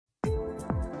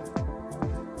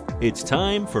It's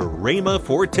time for Rhema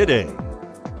for today.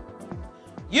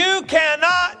 You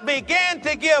cannot begin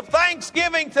to give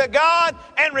thanksgiving to God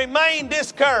and remain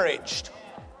discouraged.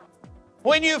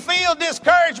 When you feel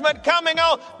discouragement coming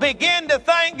on, begin to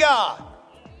thank God.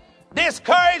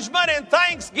 Discouragement and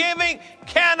thanksgiving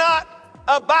cannot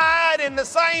abide in the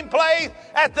same place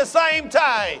at the same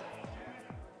time.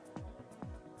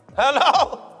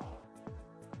 Hello?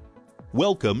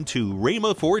 Welcome to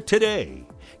Rhema for today.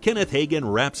 Kenneth Hagin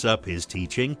wraps up his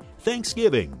teaching,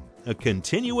 Thanksgiving, a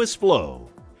continuous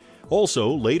flow. Also,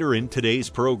 later in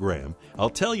today's program, I'll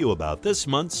tell you about this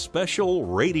month's special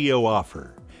radio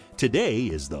offer. Today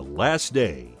is the last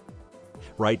day.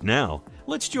 Right now,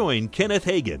 let's join Kenneth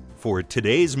Hagin for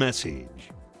today's message.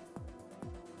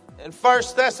 In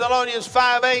 1 Thessalonians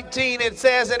 5:18, it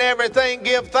says, "In everything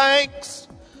give thanks,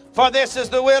 for this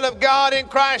is the will of God in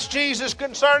Christ Jesus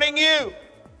concerning you."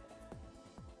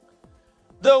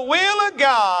 The will of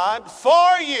God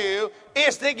for you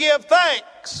is to give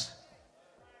thanks.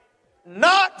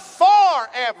 Not for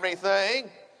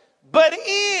everything, but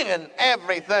in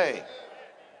everything.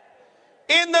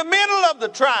 In the middle of the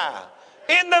trial,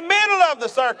 in the middle of the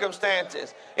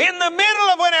circumstances, in the middle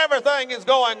of when everything is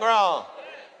going wrong,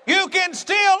 you can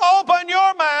still open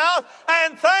your mouth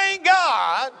and thank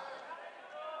God,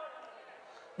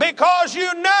 because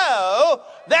you know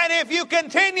that if you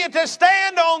continue to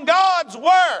stand on God's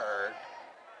word,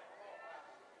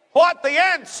 what the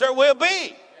answer will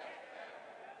be.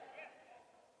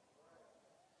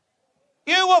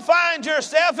 You will find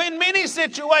yourself in many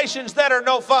situations that are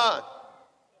no fun.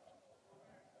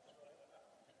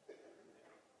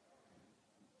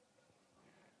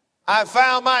 I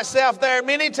found myself there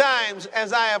many times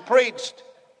as I have preached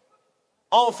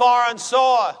on foreign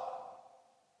soil.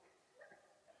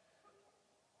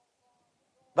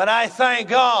 But I thank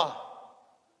God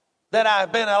that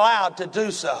I've been allowed to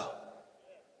do so.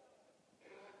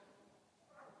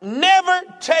 Never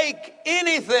take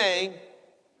anything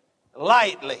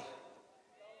lightly.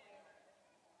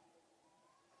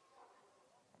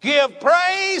 Give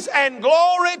praise and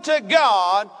glory to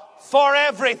God for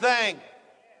everything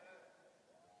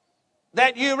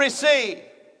that you receive.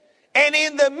 And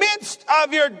in the midst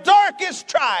of your darkest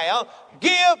trial,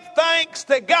 give thanks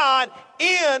to God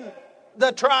in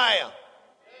the trial.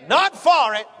 Not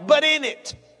for it, but in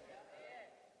it.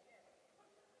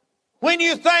 When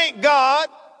you thank God,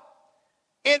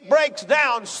 it breaks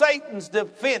down Satan's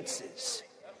defenses.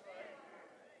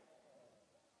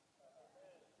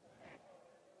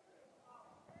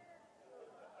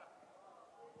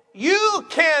 You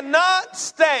cannot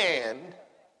stand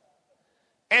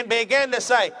and begin to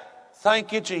say,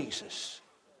 "Thank you, Jesus.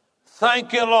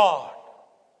 Thank you, Lord.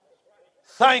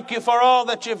 Thank you for all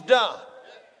that you've done."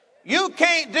 You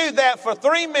can't do that for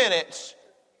 3 minutes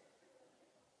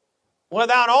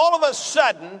without all of a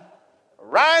sudden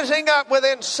rising up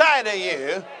within inside of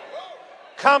you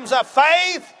comes a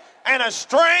faith and a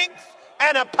strength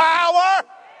and a power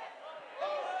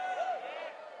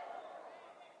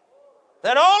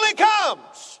that only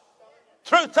comes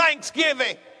through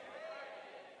thanksgiving.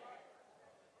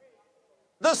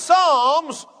 The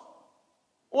Psalms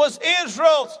was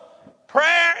Israel's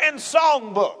prayer and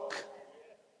songbook.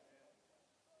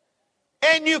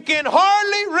 And you can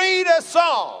hardly read a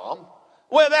psalm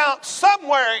without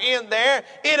somewhere in there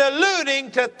it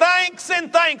alluding to thanks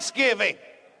and thanksgiving.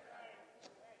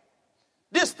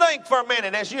 Just think for a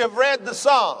minute as you have read the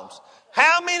Psalms.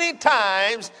 How many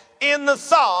times in the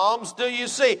Psalms do you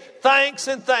see thanks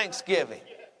and thanksgiving?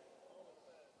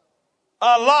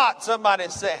 A lot, somebody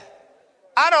said.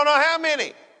 I don't know how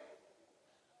many.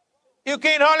 You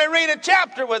can't hardly read a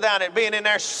chapter without it being in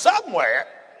there somewhere.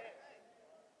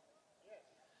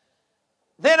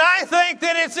 Then I think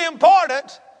that it's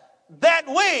important that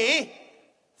we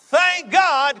thank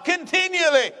God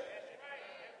continually.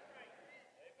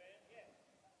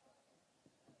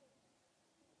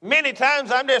 Many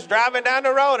times I'm just driving down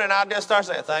the road and I'll just start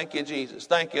saying, "Thank you, Jesus.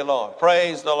 Thank you, Lord.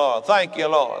 Praise the Lord. Thank you,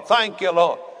 Lord. Thank you,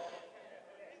 Lord."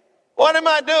 What am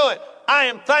I doing? I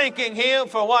am thanking Him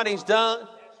for what He's done.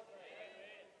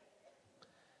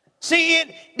 See,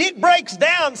 it breaks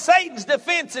down Satan's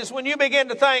defenses when you begin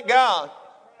to thank God.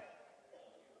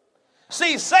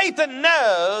 See, Satan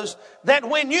knows that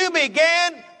when you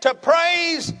begin to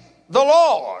praise the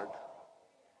Lord,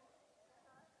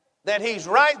 that He's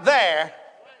right there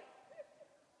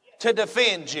to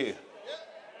defend you.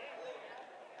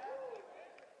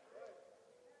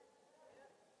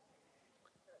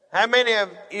 How many of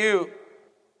you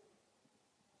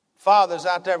fathers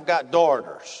out there have got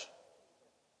daughters?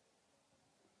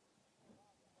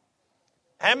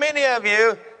 How many of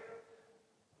you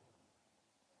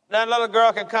That little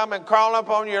girl can come and crawl up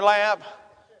on your lap.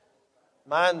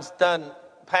 Mine's done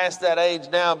past that age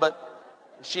now,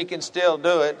 but she can still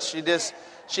do it.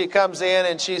 She comes in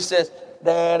and she says,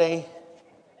 Daddy,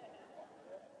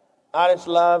 I just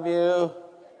love you.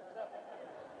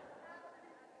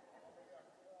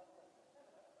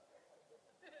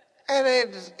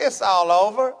 And it's all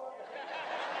over.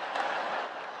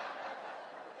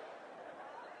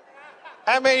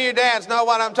 How many of you dads know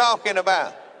what I'm talking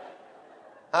about?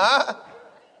 Huh?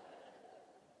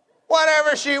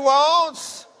 Whatever she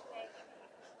wants,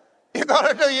 you're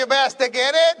going to do your best to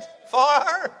get it for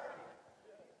her.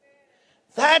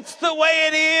 That's the way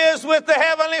it is with the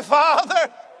Heavenly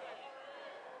Father.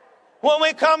 When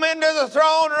we come into the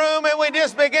throne room and we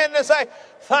just begin to say,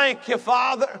 thank you,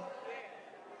 Father,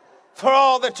 for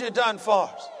all that you've done for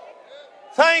us.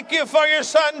 Thank you for your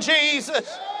Son,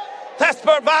 Jesus, that's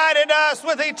provided us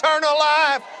with eternal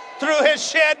life through his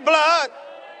shed blood.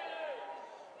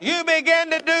 You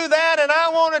begin to do that, and I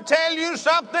want to tell you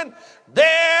something.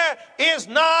 There is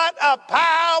not a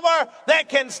power that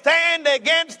can stand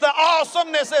against the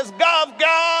awesomeness of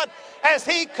God as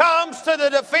he comes to the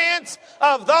defense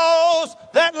of those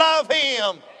that love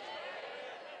him.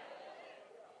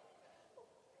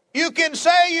 You can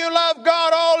say you love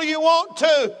God all you want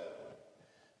to,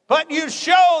 but you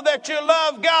show that you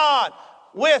love God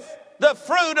with the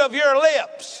fruit of your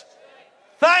lips,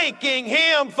 thanking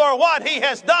him for what he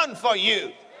has done for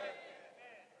you.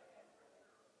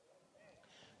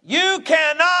 You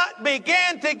cannot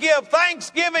begin to give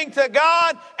thanksgiving to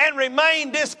God and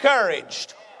remain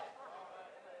discouraged.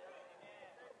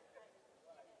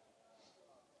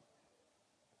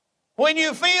 When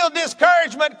you feel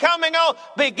discouragement coming on,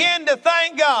 begin to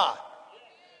thank God.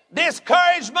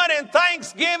 Discouragement and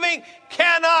thanksgiving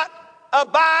cannot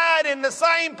abide in the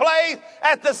same place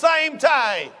at the same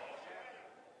time.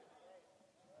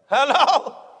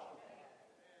 Hello?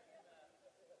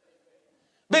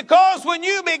 Because when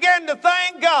you begin to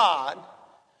thank God,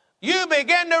 you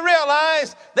begin to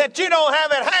realize that you don't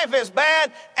have it half as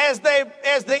bad as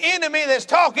the enemy that's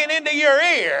talking into your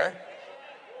ear.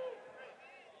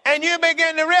 And you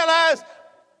begin to realize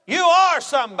you are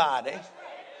somebody.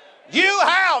 You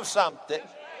have something.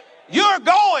 You're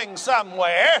going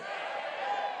somewhere.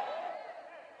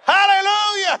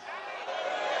 Hallelujah.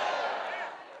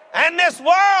 And this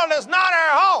world is not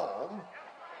our home.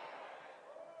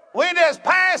 We're just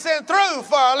passing through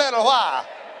for a little while.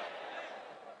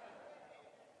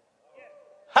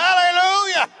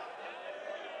 Hallelujah.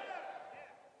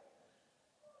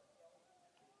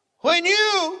 When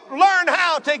you learn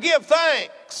how to give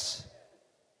thanks,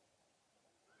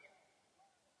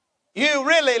 you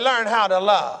really learn how to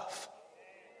love.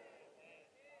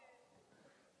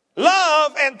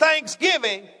 Love and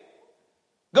thanksgiving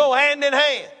go hand in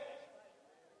hand.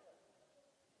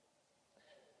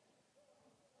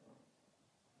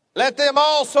 Let them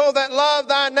also that love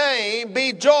thy name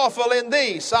be joyful in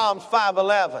thee. Psalms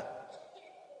 5:11.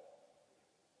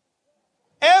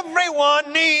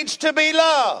 Everyone needs to be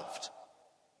loved.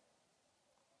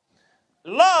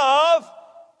 Love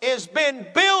has been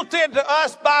built into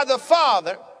us by the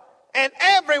Father, and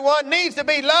everyone needs to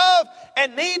be loved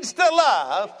and needs to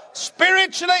love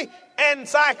spiritually and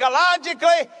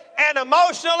psychologically and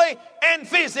emotionally and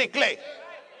physically.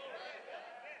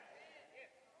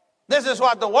 This is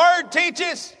what the Word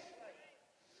teaches,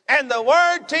 and the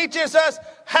Word teaches us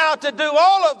how to do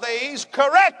all of these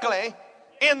correctly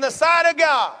in the sight of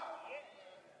God.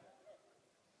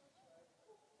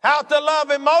 How to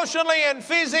love emotionally and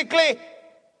physically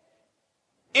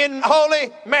in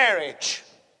holy marriage.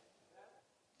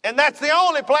 And that's the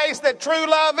only place that true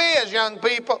love is, young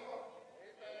people.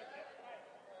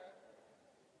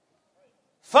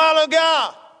 Follow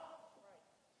God.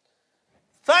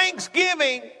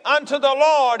 Thanksgiving unto the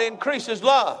Lord increases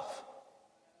love.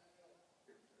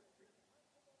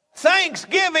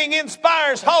 Thanksgiving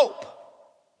inspires hope.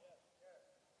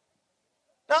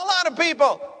 Now, a lot of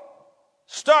people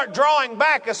start drawing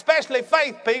back, especially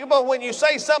faith people, when you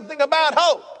say something about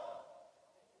hope.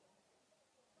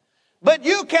 But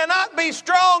you cannot be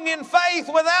strong in faith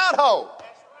without hope.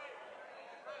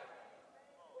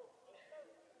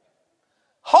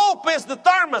 Hope is the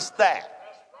thermostat.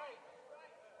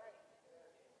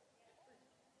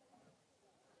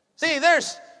 See,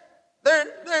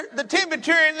 the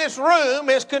temperature in this room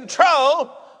is controlled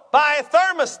by a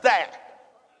thermostat.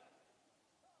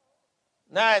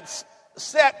 Now it's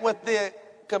set with the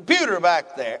computer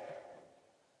back there.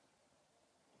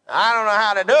 I don't know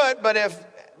how to do it,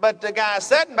 but the guy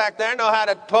sitting back there know how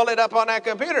to pull it up on that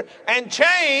computer and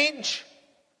change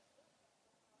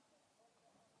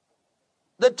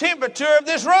the temperature of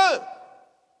this room.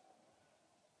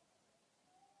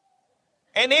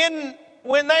 And then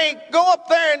when they go up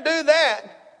there and do that,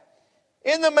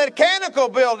 in the mechanical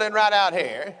building right out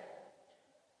here,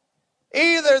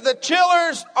 either the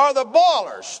chillers or the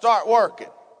boilers start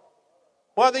working.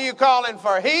 Whether you're calling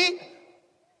for heat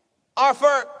or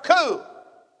for cool.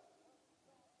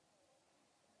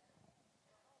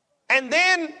 And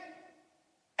then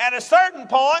at a certain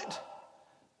point,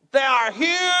 there are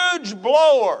huge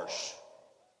blowers.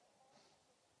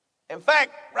 In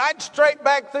fact, right straight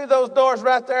back through those doors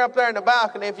right there up there in the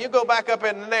balcony, if you go back up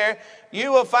in there,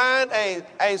 you will find a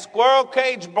squirrel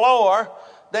cage blower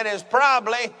that is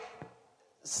probably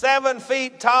 7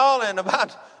 feet tall and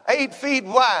about 8 feet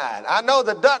wide. I know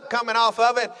the duct coming off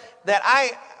of it that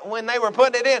when they were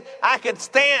putting it in, I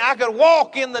could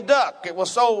walk in the duct. It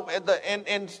was so,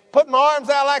 and putting my arms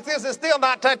out like this and still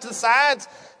not touch the sides.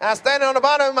 And I standing on the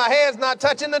bottom of my head, not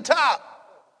touching the top.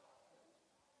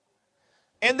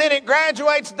 And then it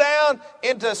graduates down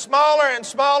into smaller and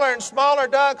smaller and smaller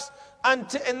ducts, and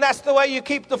that's the way you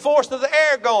keep the force of the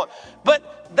air going.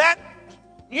 But that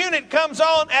unit comes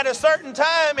on at a certain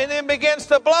time and then begins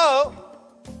to blow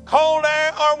cold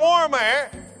air or warm air,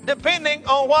 depending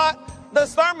on what the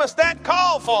thermostat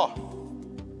called for.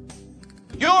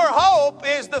 Your hope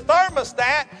is the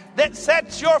thermostat that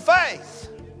sets your faith.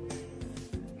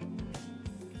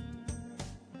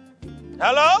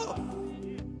 Hello?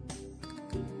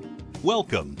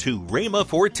 Welcome to Rhema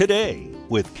for Today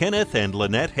with Kenneth and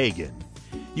Lynette Hagin.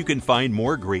 You can find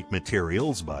more great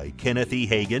materials by Kenneth E.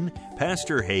 Hagin,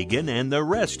 Pastor Hagin, and the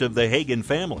rest of the Hagin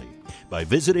family by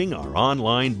visiting our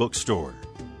online bookstore.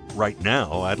 Right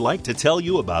now, I'd like to tell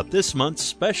you about this month's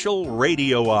special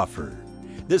radio offer.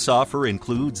 This offer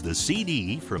includes the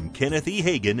CD from Kenneth E.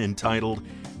 Hagin entitled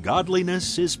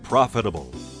Godliness is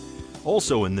Profitable.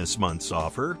 Also in this month's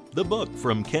offer, the book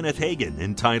from Kenneth Hagin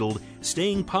entitled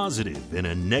Staying Positive in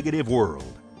a Negative World.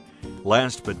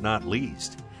 Last but not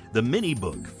least, the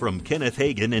mini-book from Kenneth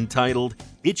Hagin entitled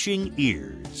Itching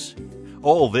Ears.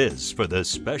 All this for the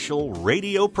special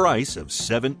radio price of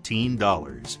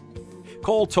 $17.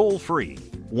 Call toll-free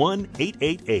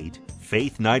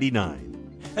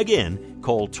 1-888-FAITH-99. Again,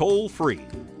 call toll-free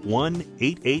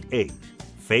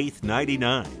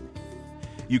 1-888-FAITH-99.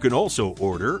 You can also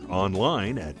order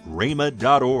online at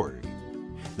rhema.org.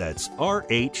 That's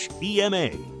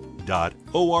rhema.org.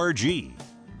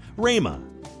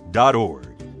 rhema.org.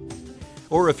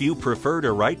 Or if you prefer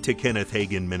to write to Kenneth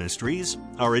Hagin Ministries,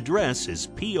 our address is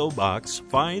P.O. Box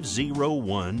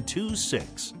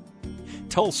 50126,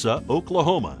 Tulsa,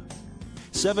 Oklahoma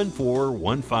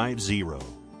 74150.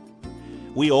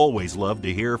 We always love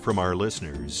to hear from our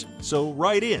listeners, so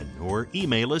write in or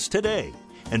email us today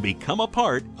and become a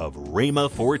part of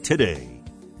Rhema for Today.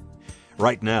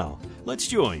 Right now, let's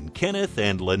join Kenneth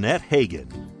and Lynette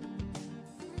Hagin.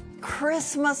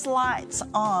 Christmas lights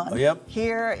on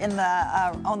here in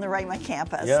on the Rhema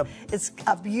campus. It's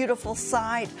a beautiful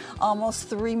sight. Almost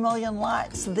 3 million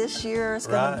lights this year is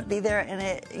going to be there,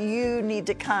 and you need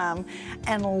to come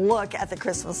and look at the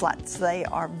Christmas lights. They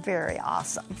are very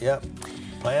awesome.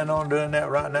 Plan on doing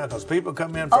that right now because people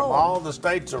come in from all the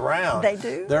states around. They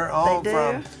do. They're on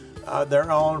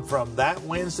from that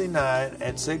Wednesday night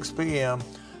at 6 p.m.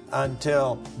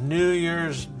 until New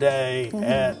Year's Day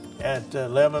at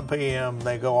 11 p.m.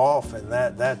 They go off, and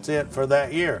that's it for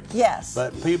that year. Yes.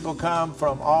 But people come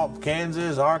from all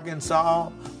Kansas,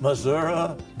 Arkansas,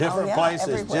 Missouri, different places,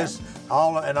 everywhere. just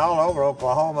all over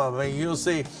Oklahoma. I mean, you'll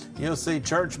see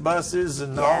church buses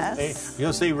and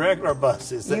you'll see regular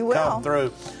buses that come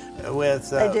through.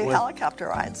 They do helicopter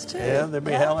rides too. Yeah, there'll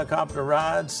be helicopter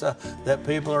rides that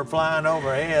people are flying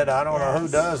overhead. I don't know who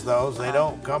does those. They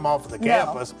don't come off of the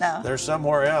campus. No. They're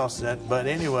somewhere else. But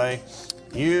anyway,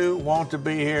 you want to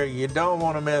be here. You don't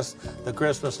want to miss the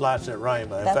Christmas lights at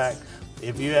Rhema. In fact,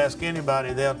 if you ask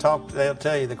anybody, they'll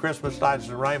tell you the Christmas lights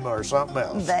at Rhema are something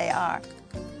else. They are.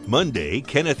 Monday,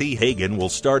 Kenneth E. Hagin will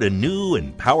start a new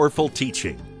and powerful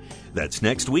teaching. That's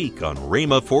next week on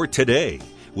Rhema for Today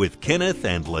with Kenneth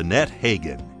and Lynette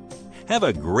Hagin. Have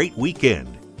a great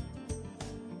weekend